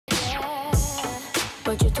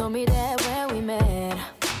but you told me that when we met.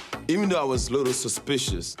 Even though I was a little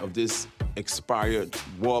suspicious of this expired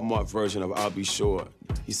Walmart version of I'll Be Sure,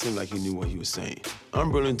 he seemed like he knew what he was saying.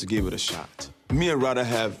 I'm willing to give it a shot. Me and Rada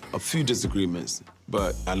have a few disagreements,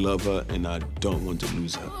 but I love her and I don't want to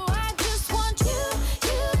lose her. Oh, I just want you.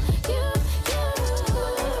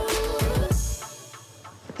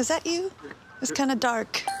 Is that you? It's kind of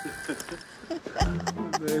dark.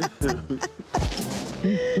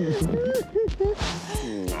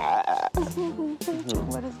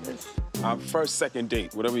 What is this? Our first, second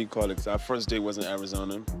date, whatever you call it, 'cause our first date was in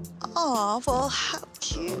Arizona. Oh, well, how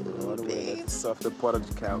cute, All the way babe. at the softer part of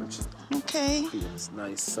the couch. Okay. Feels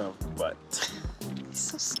nice, soft butt. He's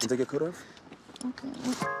so You stupid. take your coat off? Okay.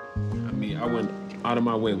 I mean, I went out of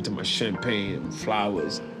my way to my champagne and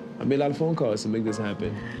flowers. I made a lot of phone calls to make this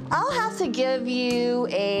happen. I'll have to give you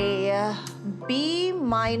a B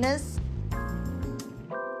minus.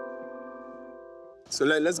 So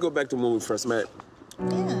let's go back to when we first met.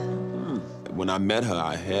 Yeah. When I met her,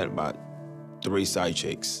 I had about 3 side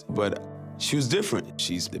chicks, but she was different.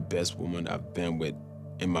 She's the best woman I've been with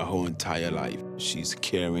in my whole entire life. She's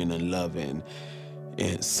caring and loving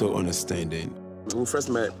and so understanding. When we first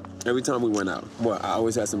met, every time we went out, well, I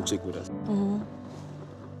always had some chick with us.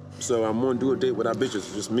 So I'm gonna do a date with our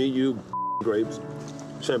bitches. Just me, you, grapes,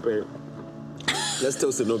 champagne. Let's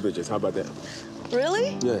toast to no bitches. How about that?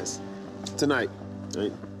 Really? Yes. Tonight.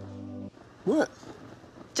 Right? What?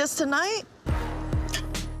 Just tonight?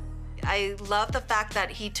 I love the fact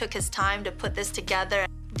that he took his time to put this together.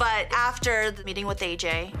 But after the meeting with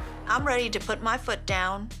AJ, I'm ready to put my foot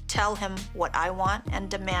down, tell him what I want, and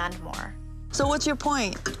demand more. So what's your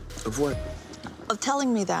point Of what? of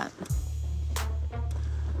telling me that?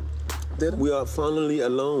 That we are finally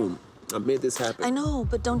alone. I made this happen. I know,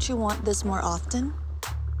 but don't you want this more often?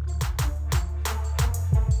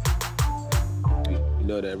 You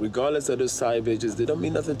know that regardless of the side bitches, they don't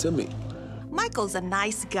mean nothing to me. Michael's a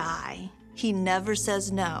nice guy. He never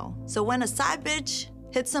says no. So when a side bitch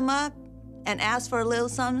hits him up and asks for a little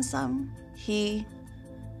something, he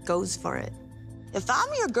goes for it. If I'm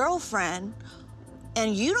your girlfriend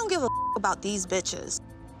and you don't give a about these bitches,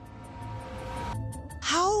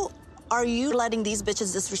 how are you letting these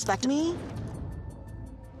bitches disrespect me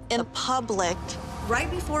in public? Right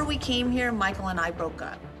before we came here, Michael and I broke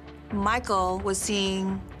up. Michael was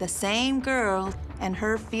seeing the same girl and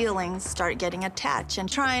her feelings start getting attached and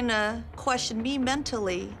trying to question me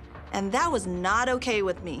mentally. And that was not okay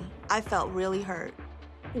with me. I felt really hurt.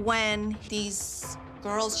 When these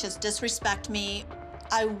girls just disrespect me,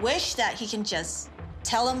 I wish that he can just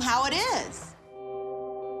tell them how it is.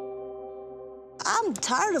 I'm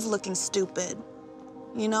tired of looking stupid.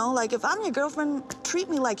 You know, like if I'm your girlfriend, treat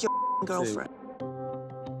me like your girlfriend.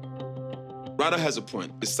 Rada has a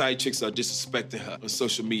point. The side chicks are disrespecting her on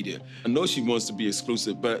social media. I know she wants to be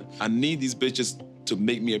exclusive, but I need these bitches to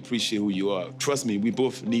make me appreciate who you are. Trust me, we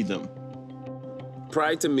both need them.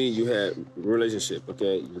 Prior to me, you had a relationship,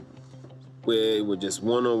 okay? Where it was just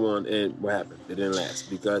one-on-one, and what happened? It didn't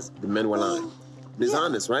last because the men were lying. It's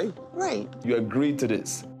honest, right? Right. You agreed to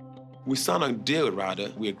this. We signed a deal,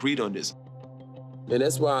 Rada. We agreed on this. And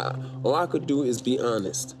that's why all I could do is be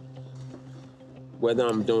honest. Whether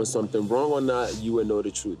I'm doing something wrong or not, you would know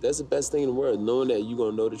the truth. That's the best thing in the world, knowing that you're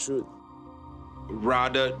gonna know the truth.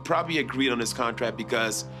 Rada probably agreed on this contract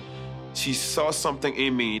because she saw something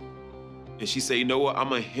in me, and she said, you know what, I'm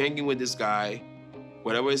gonna hang in with this guy,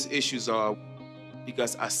 whatever his issues are,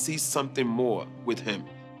 because I see something more with him.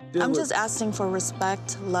 I'm just asking for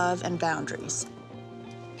respect, love, and boundaries.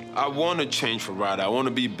 I wanna change for Rada. I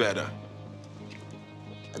wanna be better.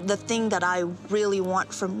 The thing that I really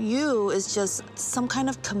want from you is just some kind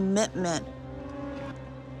of commitment.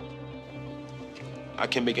 I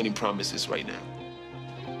can't make any promises right now.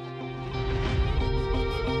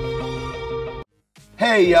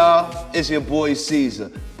 Hey y'all, it's your boy Caesar,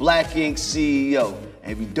 Black Ink CEO.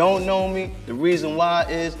 And if you don't know me, the reason why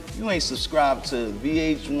is you ain't subscribed to the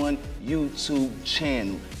VH1 YouTube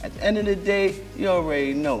channel. At the end of the day, you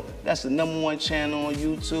already know that's the #1 channel on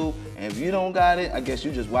YouTube. And if you don't got it, I guess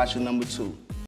you just watching #2.